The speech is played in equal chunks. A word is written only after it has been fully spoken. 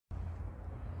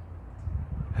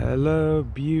Hello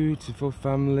beautiful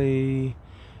family,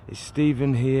 it's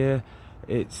Stephen here.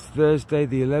 It's Thursday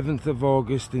the 11th of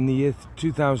August in the year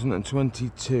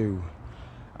 2022,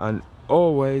 and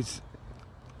always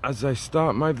as I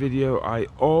start my video I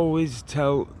always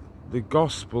tell the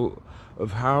gospel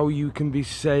of how you can be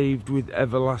saved with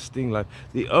everlasting life.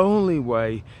 The only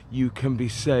way you can be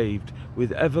saved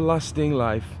with everlasting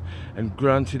life and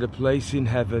granted a place in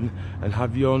heaven and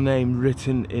have your name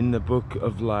written in the book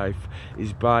of life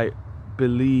is by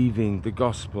believing the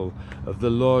gospel of the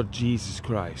Lord Jesus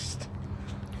Christ.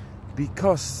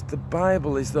 Because the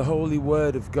Bible is the holy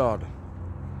word of God.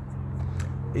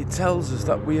 It tells us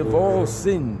that we have all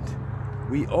sinned.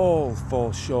 We all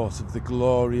fall short of the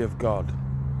glory of God,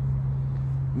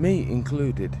 me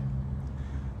included.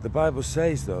 The Bible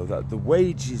says though that the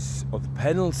wages or the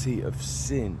penalty of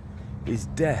sin is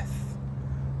death,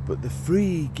 but the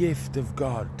free gift of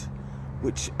God,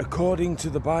 which according to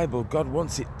the Bible God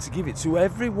wants it to give it to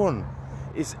everyone,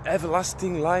 is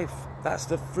everlasting life. That's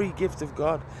the free gift of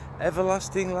God,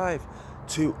 everlasting life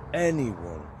to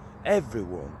anyone,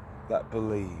 everyone that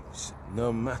believes,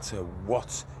 no matter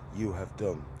what you have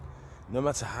done. No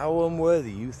matter how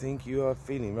unworthy you think you are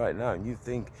feeling right now, and you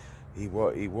think he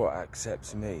won't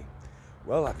accept me.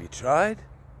 Well, have you tried?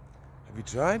 Have you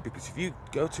tried? Because if you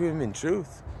go to him in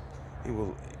truth, he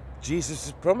will. Jesus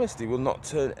has promised he will not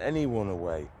turn anyone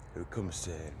away who comes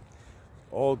to him.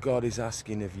 All God is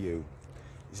asking of you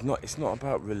is it's not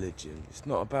about religion. It's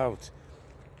not about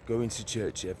going to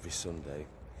church every Sunday.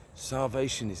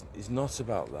 Salvation is not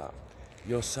about that.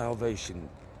 Your salvation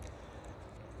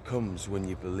comes when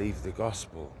you believe the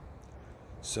gospel.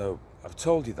 So I've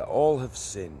told you that all have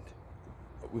sinned.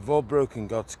 We've all broken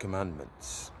God's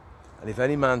commandments. And if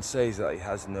any man says that he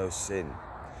has no sin,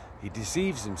 he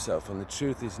deceives himself and the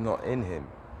truth is not in him.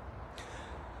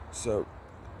 So,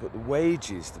 but the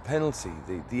wages, the penalty,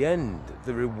 the end,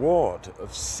 the reward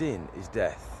of sin is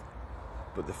death.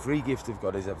 But the free gift of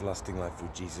God is everlasting life through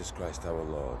Jesus Christ our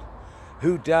Lord,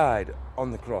 who died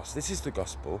on the cross. This is the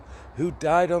gospel. Who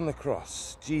died on the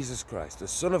cross? Jesus Christ, the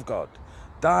Son of God,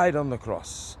 died on the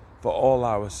cross for all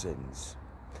our sins.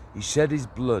 He shed his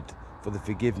blood for the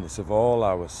forgiveness of all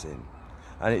our sin.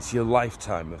 And it's your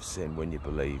lifetime of sin when you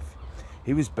believe.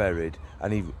 He was buried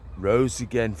and he rose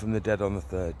again from the dead on the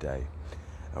third day.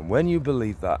 And when you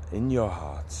believe that in your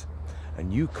heart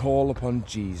and you call upon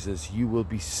Jesus, you will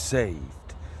be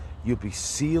saved. You'll be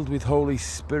sealed with Holy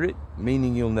Spirit,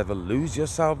 meaning you'll never lose your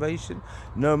salvation,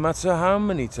 no matter how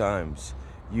many times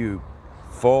you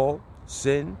fall,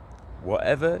 sin,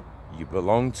 whatever. You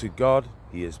belong to God.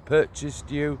 He has purchased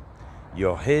you.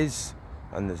 You're his,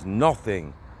 and there's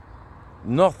nothing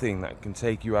that can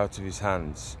take you out of his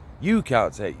hands. You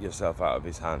can't take yourself out of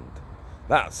his hand.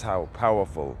 That's how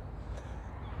powerful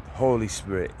the Holy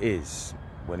Spirit is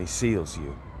when he seals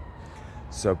you.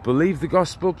 So believe the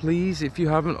gospel, please, if you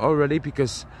haven't already,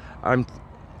 because I'm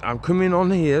coming on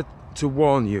here to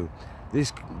warn you.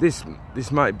 This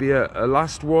might be a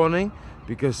last warning,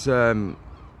 because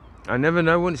I never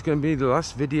know when it's going to be the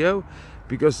last video,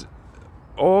 because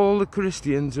all the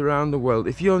Christians around the world,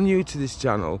 if you're new to this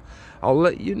channel, I'll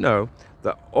let you know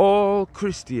that all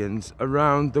Christians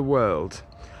around the world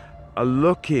are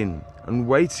looking and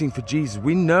waiting for Jesus.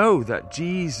 We know that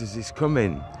Jesus is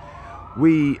coming.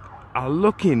 We are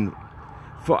looking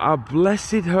for our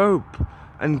blessed hope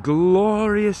and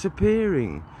glorious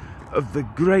appearing of the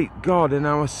great God and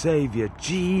our Saviour,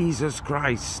 Jesus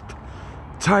Christ.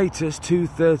 Titus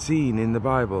 2:13 in the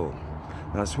Bible.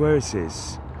 That's where it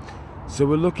is. So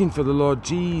we're looking for the Lord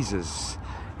Jesus.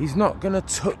 He's not going to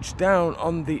touch down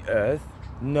on the earth.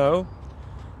 No.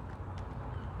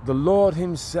 The Lord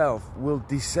himself will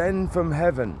descend from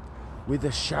heaven with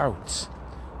a shout,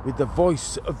 with the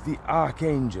voice of the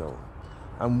archangel,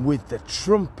 and with the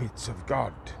trumpet of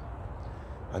God.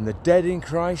 And the dead in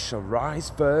Christ shall rise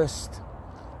first,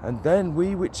 and then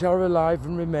we which are alive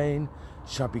and remain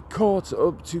shall be caught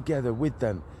up together with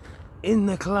them in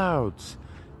the clouds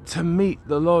to meet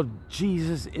the Lord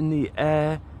Jesus in the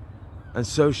air, and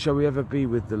so shall we ever be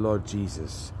with the Lord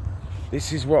Jesus.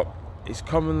 This is what is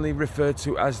commonly referred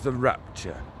to as the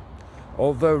rapture.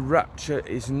 Although rapture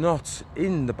is not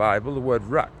in the Bible, the word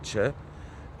rapture,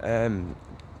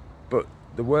 but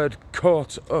the word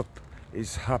caught up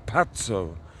is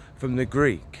harpazo from the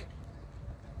Greek.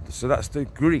 So that's the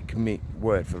Greek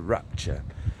word for rapture.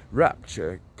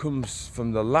 Rapture comes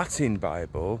from the Latin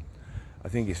Bible. I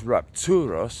think it's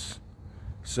rapturos.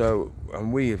 So,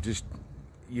 and we have just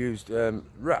used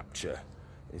rapture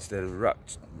instead of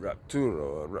rapturo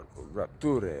or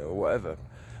rapture or whatever.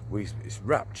 It's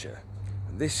rapture.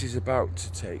 And this is about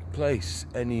to take place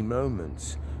any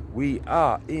moment We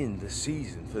are in the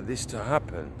season for this to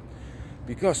happen.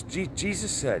 Because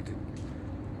Jesus said,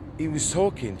 he was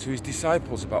talking to his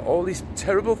disciples about all these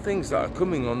terrible things that are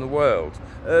coming on the world.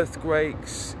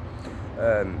 Earthquakes,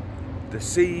 the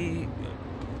sea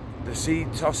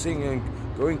tossing and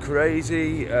going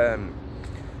crazy,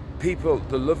 people,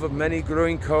 the love of many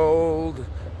growing cold,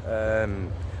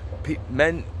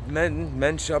 men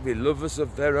shall be lovers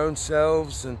of their own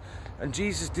selves, and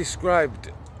Jesus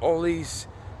described all these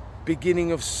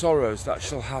beginning of sorrows that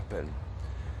shall happen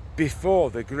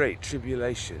before the Great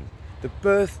Tribulation. The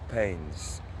birth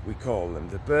pains, we call them,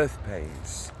 the birth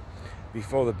pains,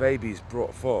 before the baby is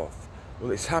brought forth.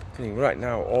 Well, it's happening right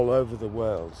now all over the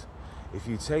world. If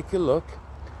you take a look,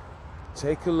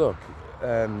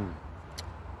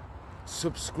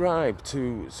 subscribe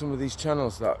to some of these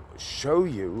channels that show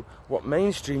you what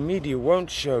mainstream media won't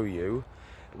show you,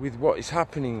 with what is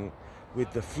happening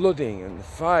with the flooding and the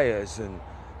fires and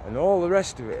all the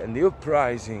rest of it, and the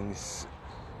uprisings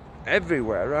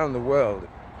everywhere around the world.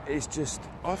 It's just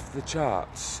off the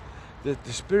charts. The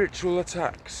spiritual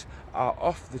attacks are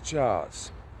off the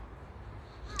charts.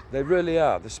 They really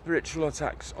are. The spiritual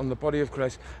attacks on the body of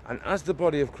Christ. And as the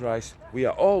body of Christ, we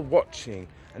are all watching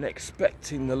and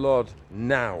expecting the Lord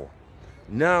now.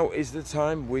 Now is the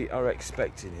time we are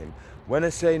expecting him. When I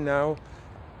say now,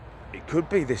 it could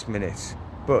be this minute.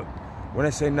 But when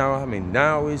I say now, I mean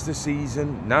now is the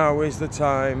season. Now is the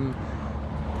time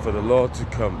for the Lord to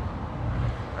come.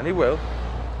 And he will.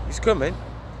 He's coming.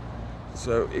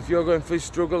 So if you're going through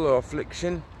struggle or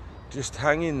affliction, just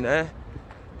hang in there.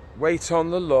 Wait on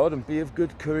the Lord and be of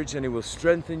good courage, and he will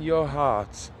strengthen your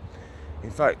heart. In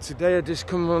fact, today I just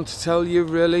come on to tell you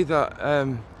really that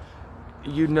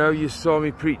you saw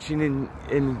me preaching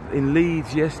in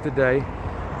Leeds yesterday.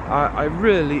 I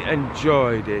really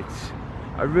enjoyed it.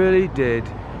 I really did,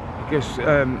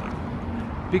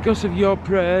 because of your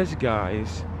prayers,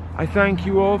 guys. I thank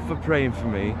you all for praying for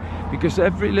me, because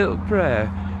every little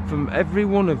prayer from every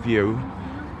one of you,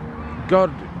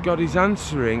 God is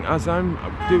answering as I'm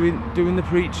doing the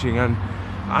preaching, and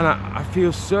I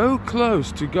feel so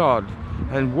close to God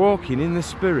and walking in the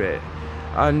Spirit,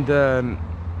 and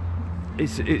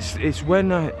it's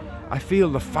when I feel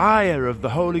the fire of the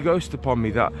Holy Ghost upon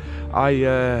me that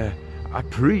I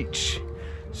preach.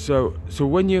 So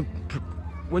when you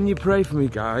pray for me,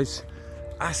 guys,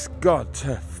 ask God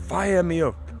to fire me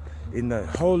up in the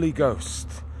Holy Ghost,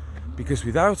 because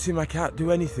without him I can't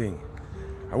do anything.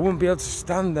 I wouldn't be able to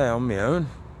stand there on my own.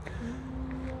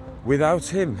 Without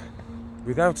him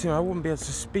I wouldn't be able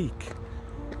to speak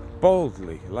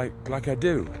boldly like I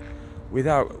do.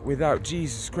 Without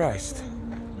Jesus Christ,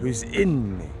 who is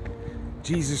in me.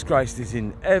 Jesus Christ is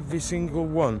in every single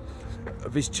one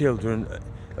of his children,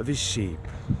 of his sheep.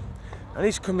 And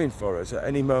he's coming for us at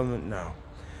any moment now.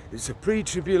 It's a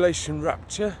pre-tribulation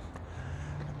rapture.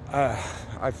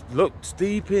 I've looked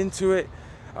deep into it.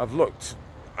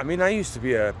 I used to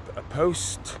be a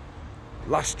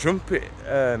post-last trumpet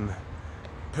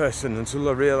person until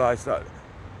I realised that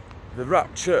the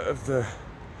rapture of the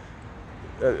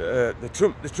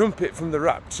trumpet from the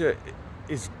rapture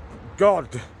is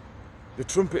God, the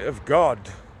trumpet of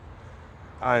God,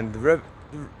 and the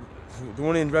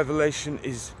one in Revelation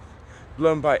is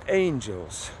blown by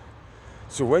angels.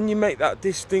 So when you make that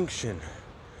distinction,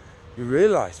 you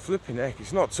realise, flipping heck,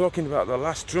 it's not talking about the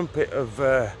last trumpet of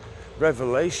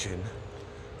Revelation.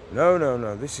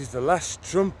 No, this is the last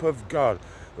trump of God.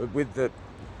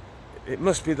 It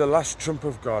must be the last trump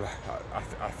of God,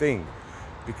 I think.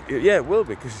 Yeah, it will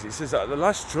be, because it says that at the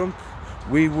last trump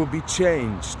we will be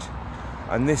changed,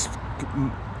 and this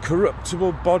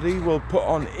corruptible body will put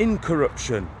on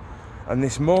incorruption, and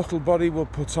this mortal body will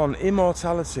put on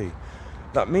immortality.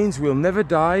 That means we'll never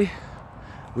die,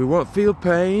 we won't feel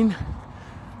pain,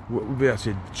 we'll be able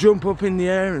to jump up in the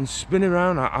air and spin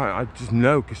around. I just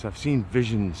know, because I've seen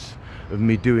visions of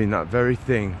me doing that very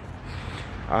thing.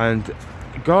 And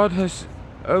God has,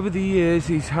 over the years,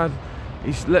 He's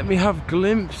let me have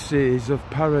glimpses of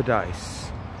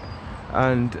paradise,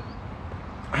 and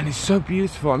it's so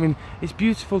beautiful. I mean, it's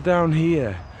beautiful down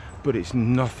here, but it's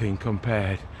nothing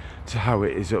compared to how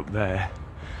it is up there.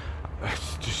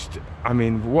 It's just, I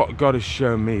mean, what God has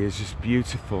shown me is just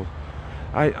beautiful.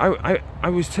 I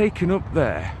was taken up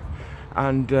there,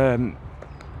 and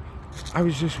I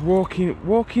was just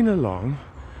walking along,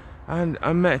 and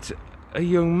I met a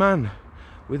young man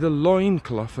with a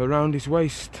loincloth around his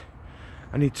waist,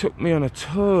 and he took me on a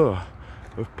tour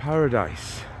of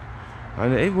paradise,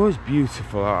 and it was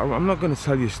beautiful. I'm not going to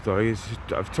tell you a story,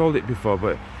 I've told it before,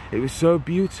 but it was so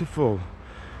beautiful.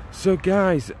 So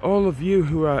guys, all of you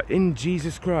who are in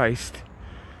Jesus Christ,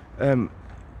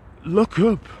 look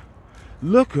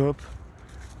up,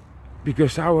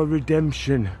 because our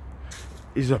redemption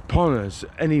is upon us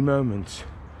any moment.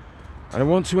 And I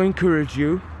want to encourage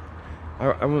you.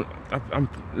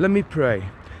 Let me pray.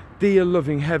 Dear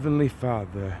loving Heavenly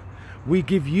Father, we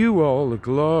give you all the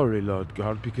glory, Lord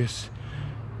God, because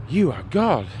you are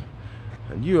God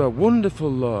and you are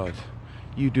wonderful, Lord.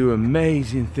 You do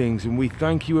amazing things, and we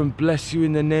thank you and bless you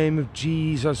in the name of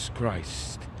Jesus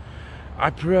Christ. I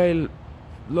pray,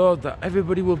 Lord, that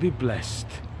everybody will be blessed.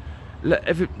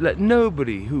 Let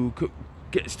nobody who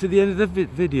gets to the end of the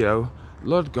video,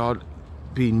 Lord God,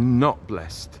 be not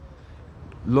blessed.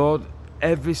 Lord,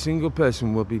 every single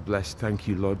person will be blessed. Thank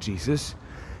you, Lord Jesus.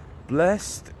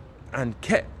 Blessed and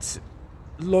kept,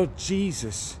 Lord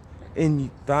Jesus,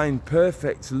 in thine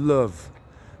perfect love,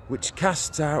 which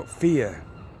casts out fear.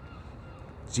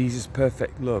 Jesus'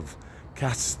 perfect love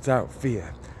casts out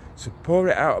fear. So pour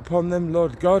it out upon them,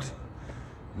 Lord God.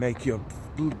 Make your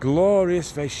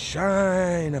glorious face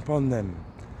shine upon them,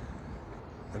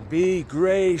 and be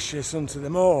gracious unto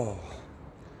them all.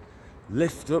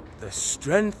 Lift up the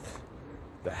strength,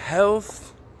 the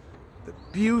health, the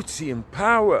beauty and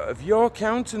power of your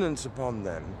countenance upon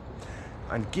them,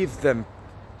 and give them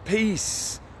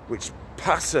peace which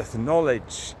passeth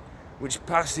knowledge, which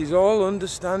passes all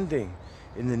understanding,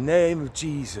 in the name of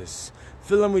Jesus.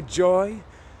 Fill them with joy.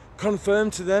 Confirm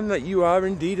to them that you are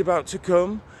indeed about to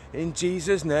come, in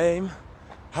Jesus' name.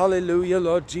 Hallelujah,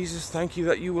 Lord Jesus. Thank you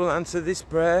that you will answer this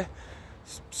prayer.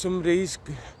 Somebody's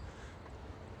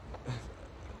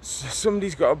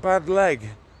got a bad leg.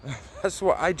 That's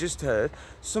what I just heard.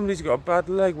 Somebody's got a bad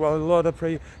leg. Well, Lord, I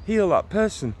pray, heal that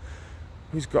person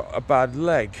who's got a bad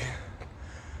leg.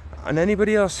 And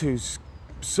anybody else who's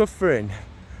suffering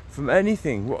from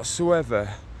anything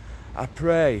whatsoever, I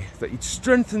pray that you'd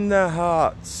strengthen their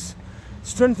hearts.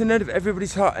 Strengthen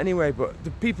everybody's heart anyway, but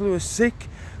the people who are sick,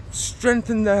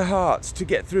 strengthen their hearts to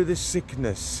get through this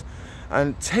sickness.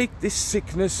 And take this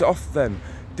sickness off them.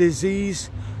 Disease,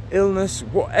 illness,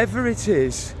 whatever it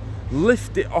is,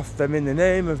 lift it off them in the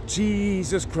name of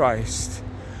Jesus Christ.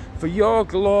 For your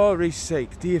glory's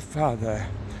sake, dear Father,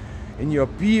 in your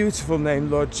beautiful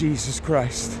name, Lord Jesus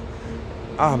Christ.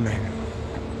 Amen.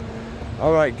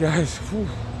 Alright guys, whew.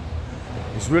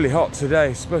 It's really hot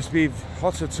today. It's supposed to be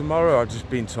hotter tomorrow, I've just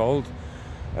been told.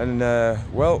 And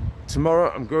well,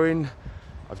 tomorrow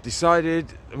I've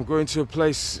decided I'm going to a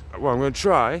place, well, I'm going to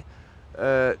try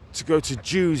to go to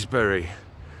Dewsbury.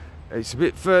 It's a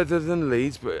bit further than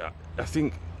Leeds, but I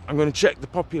think I'm going to check the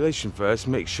population first,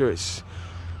 make sure it's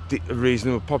a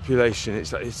reasonable population.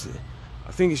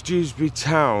 I think it's Dewsbury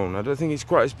town. I don't think it's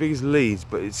quite as big as Leeds,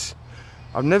 but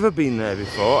I've never been there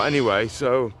before anyway.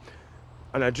 So,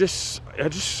 and I just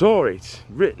saw it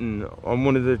written on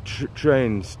one of the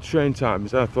train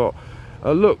times. And I thought,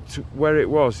 I looked where it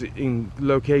was in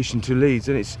location to Leeds,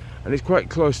 and it's quite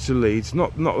close to Leeds,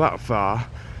 not that far.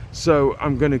 So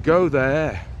I'm going to go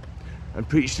there and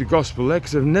preach the gospel there,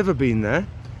 because I've never been there.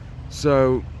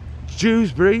 So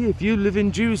Dewsbury, if you live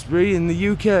in Dewsbury in the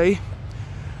UK,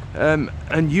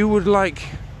 and you would like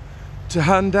to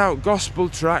hand out gospel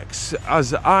tracts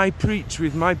as I preach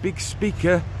with my big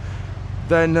speaker,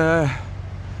 then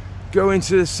go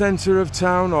into the centre of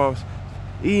town or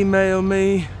email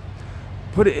me,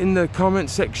 put it in the comment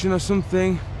section or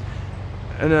something,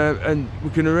 and we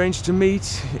can arrange to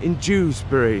meet in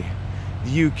Dewsbury,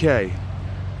 the UK.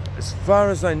 As far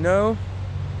as I know,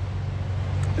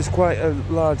 there's quite a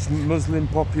large Muslim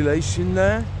population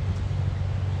there.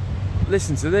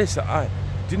 Listen to this. Do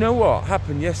you know what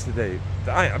happened yesterday?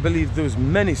 I believe there was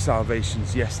many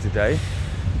salvations yesterday.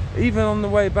 Even on the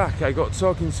way back, I got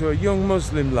talking to a young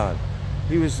Muslim lad.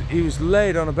 He was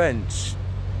laid on a bench,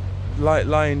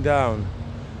 lying down,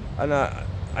 and I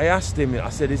asked him. I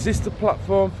said, "Is this the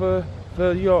platform for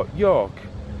York?"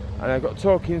 And I got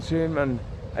talking to him, and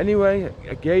anyway,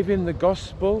 I gave him the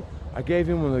gospel. I gave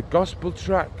him one of the gospel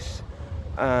tracts,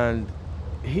 and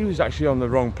he was actually on the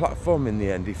wrong platform in the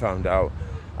end. He found out,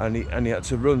 and he had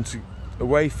to run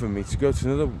away from me to go to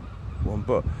another one.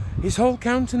 But his whole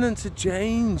countenance had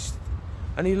changed,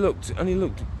 and he looked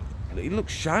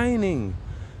shining.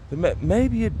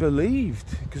 Maybe he'd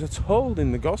believed, because I told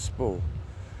him the gospel.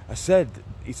 I said,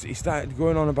 he started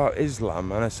going on about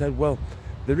Islam, and I said, well,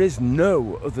 there is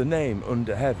no other name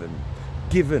under heaven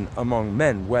given among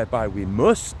men whereby we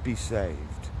must be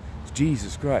saved. It's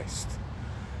Jesus Christ.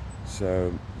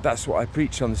 So that's what I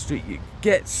preach on the street. You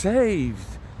get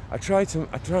saved. I try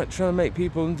to make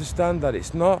people understand that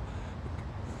it's not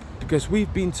because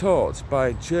we've been taught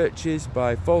by churches,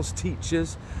 by false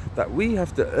teachers, that we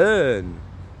have to earn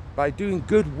by doing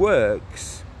good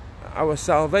works our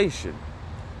salvation.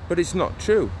 But it's not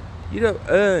true. You don't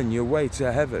earn your way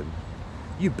to heaven.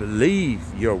 You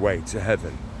believe your way to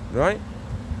heaven, right?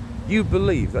 You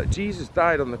believe that Jesus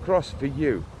died on the cross for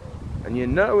you, and you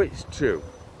know it's true.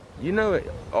 You know it,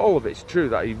 all of it's true,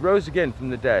 that he rose again from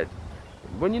the dead.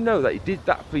 When you know that he did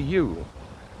that for you,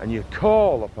 and you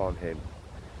call upon him,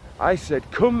 I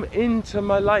said, come into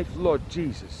my life, Lord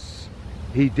Jesus.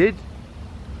 He did.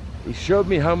 He showed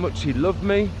me how much he loved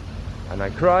me, and I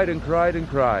cried and cried and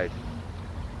cried.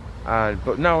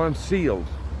 But now I'm sealed.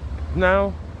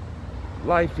 Now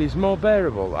life is more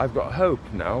bearable. I've got hope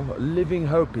now, a living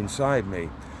hope inside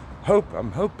me.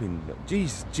 I'm hoping that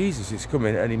Jesus is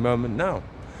coming at any moment now.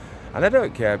 And I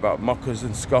don't care about mockers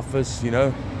and scoffers, you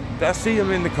know. I see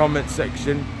them in the comment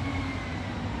section.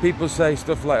 People say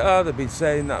stuff like, oh, they've been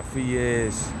saying that for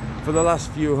years, for the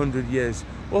last few hundred years.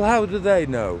 Well, how do they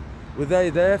know? Were they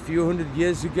there a few hundred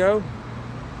years ago?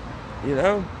 You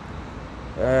know?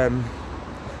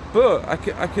 But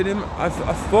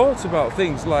I've thought about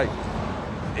things like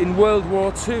in World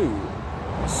War II,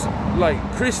 like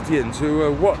Christians who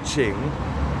were watching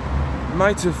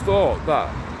might have thought that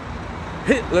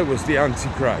Hitler was the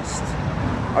Antichrist.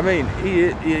 I mean,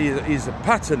 he's a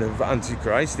pattern of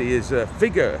Antichrist, he is a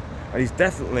figure, and he's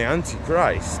definitely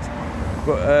Antichrist,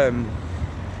 but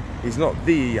he's not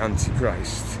the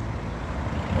Antichrist.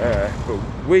 But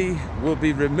we will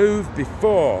be removed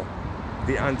before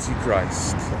the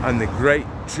Antichrist and the Great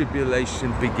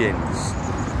Tribulation begins.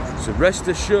 So rest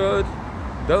assured,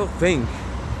 don't think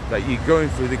that you're going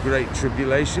through the Great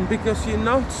Tribulation, because you're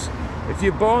not. If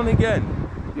you're born again,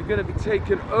 you're going to be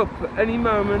taken up at any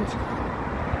moment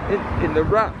in the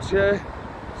rapture.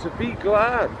 So be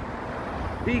glad.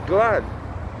 Be glad.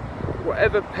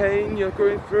 Whatever pain you're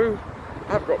going through,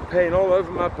 I've got pain all over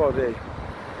my body.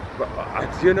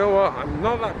 But you know what? I'm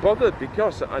not that bothered,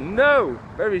 because I know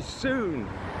very soon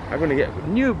I'm going to get a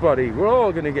new body. We're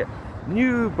all going to get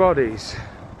new bodies.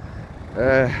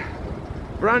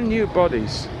 Brand new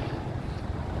bodies.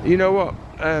 You know what?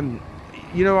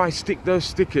 You know, I stick those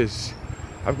stickers.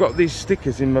 I've got these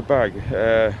stickers in my bag.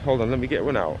 Hold on, let me get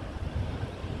one out.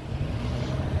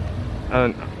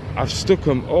 And I've stuck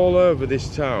them all over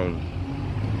this town.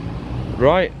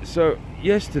 Right, so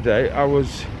yesterday I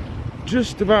was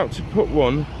just about to put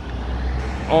one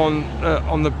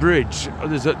on the bridge.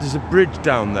 There's a bridge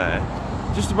down there.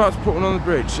 Just about to put one on the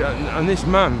bridge, and this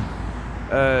man,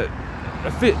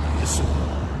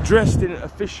 dressed in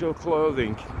official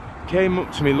clothing, came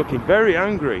up to me looking very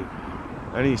angry,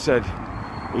 and he said,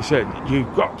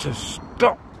 "You've got to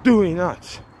stop doing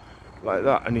that," like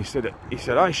that. And he said,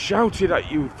 "I shouted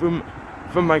at you from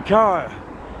my car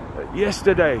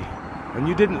yesterday, and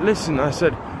you didn't listen."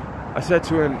 I said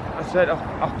to him, I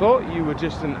thought you were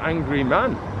just an angry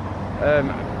man.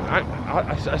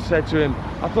 I said to him,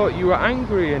 I thought you were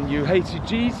angry and you hated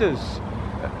Jesus,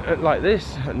 like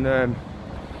this. And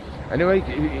anyway,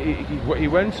 he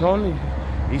went on.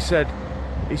 He said,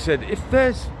 if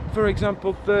there's, for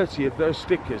example, 30 of those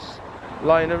stickers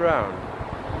lying around,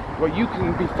 well, you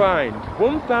can be fined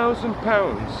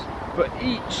 £1,000 for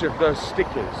each of those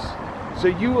stickers. So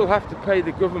you will have to pay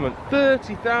the government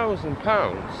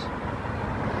 £30,000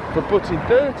 for putting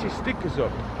 30 stickers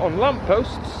up on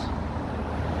lampposts.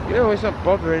 You know, it's not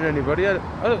bothering anybody. I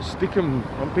don't stick them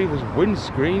on people's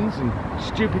windscreens and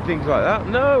stupid things like that.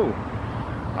 No,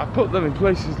 I put them in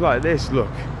places like this,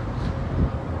 look,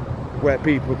 where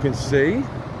people can see,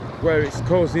 where it's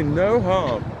causing no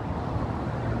harm.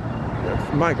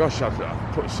 My gosh, I've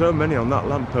put so many on that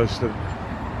lamppost.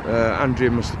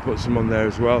 Andrea must have put some on there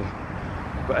as well.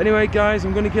 But anyway, guys,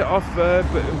 I'm going to get off. But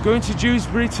I'm going to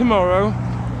Dewsbury tomorrow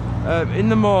in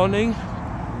the morning.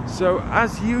 So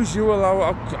as usual,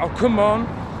 I'll come on.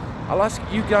 I'll ask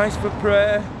you guys for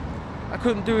prayer. I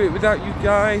couldn't do it without you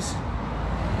guys.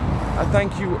 I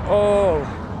thank you all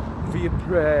for your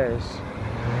prayers.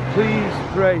 Please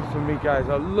pray for me, guys.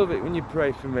 I love it when you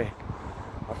pray for me.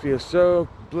 I feel so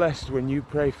blessed when you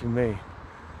pray for me,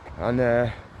 and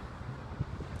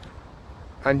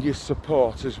your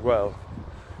support as well.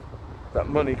 That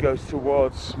money goes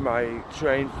towards my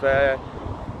train fare,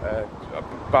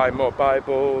 buy more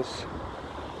Bibles.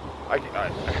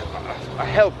 I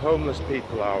help homeless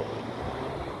people out.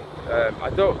 I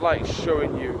don't like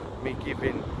showing you me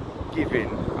giving.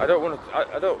 I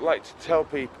don't like to tell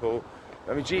people.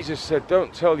 I mean, Jesus said,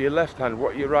 don't tell your left hand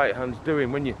what your right hand's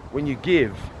doing. When you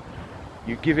give,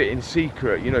 you give it in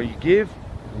secret. You know, you give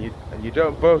and you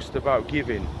don't boast about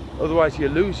giving. Otherwise you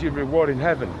lose your reward in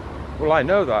heaven. Well, I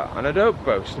know that, and I don't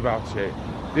boast about it.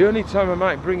 The only time I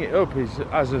might bring it up is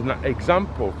as an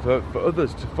example for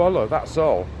others to follow, that's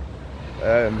all.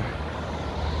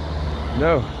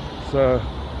 No, so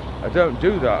I don't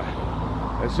do that.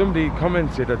 And somebody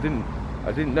commented, I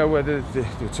didn't know whether they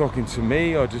were talking to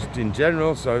me or just in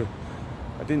general, so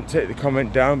I didn't take the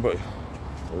comment down, but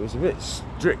it was a bit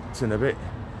strict and a bit,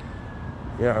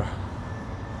 you know.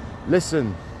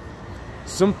 Listen,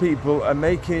 some people are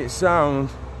making it sound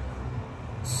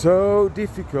so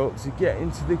difficult to get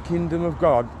into the kingdom of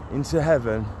God, into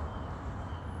heaven.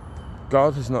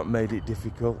 God has not made it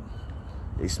difficult.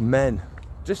 It's men.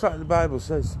 Just like the Bible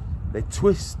says, they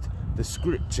twist the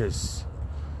scriptures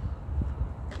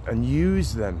and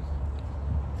use them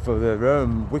for their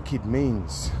own wicked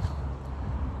means.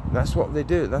 And that's what they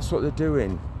do. That's what they're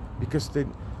doing, because they've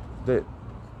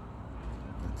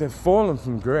fallen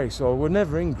from grace, or were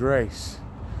never in grace.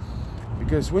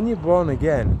 Because when you're born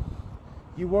again,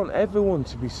 you want everyone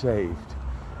to be saved.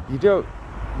 You don't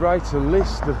write a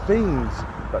list of things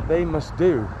that they must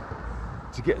do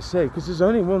to get saved, because there's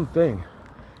only one thing,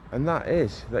 and that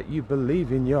is that you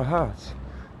believe in your heart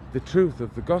the truth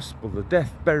of the gospel, the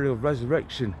death, burial,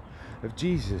 resurrection of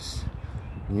Jesus.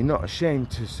 And you're not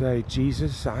ashamed to say,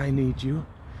 Jesus, I need you.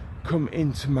 Come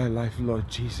into my life, Lord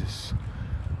Jesus.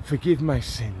 Forgive my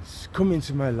sins. Come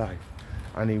into my life.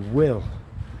 And he will.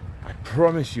 I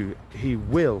promise you, he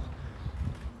will.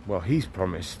 Well, he's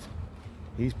promised.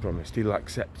 He's promised he'll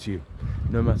accept you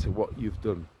no matter what you've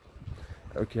done.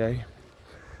 Okay?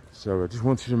 So I just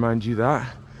wanted to remind you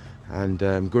that. And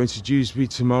I'm going to Dewsbury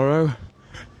tomorrow.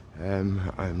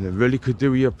 I really could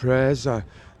do with your prayers.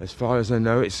 As far as I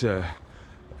know, it's a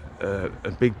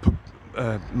big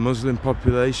Muslim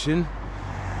population.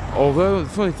 Although the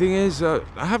funny thing is, I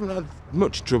haven't had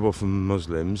much trouble from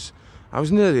Muslims. I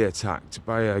was nearly attacked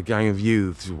by a gang of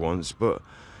youths once, but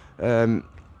God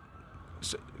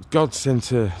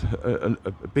sent a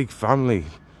big family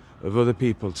of other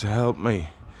people to help me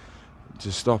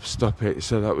to stop it.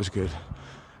 So that was good.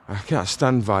 I can't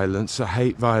stand violence. I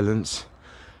hate violence.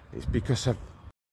 It's because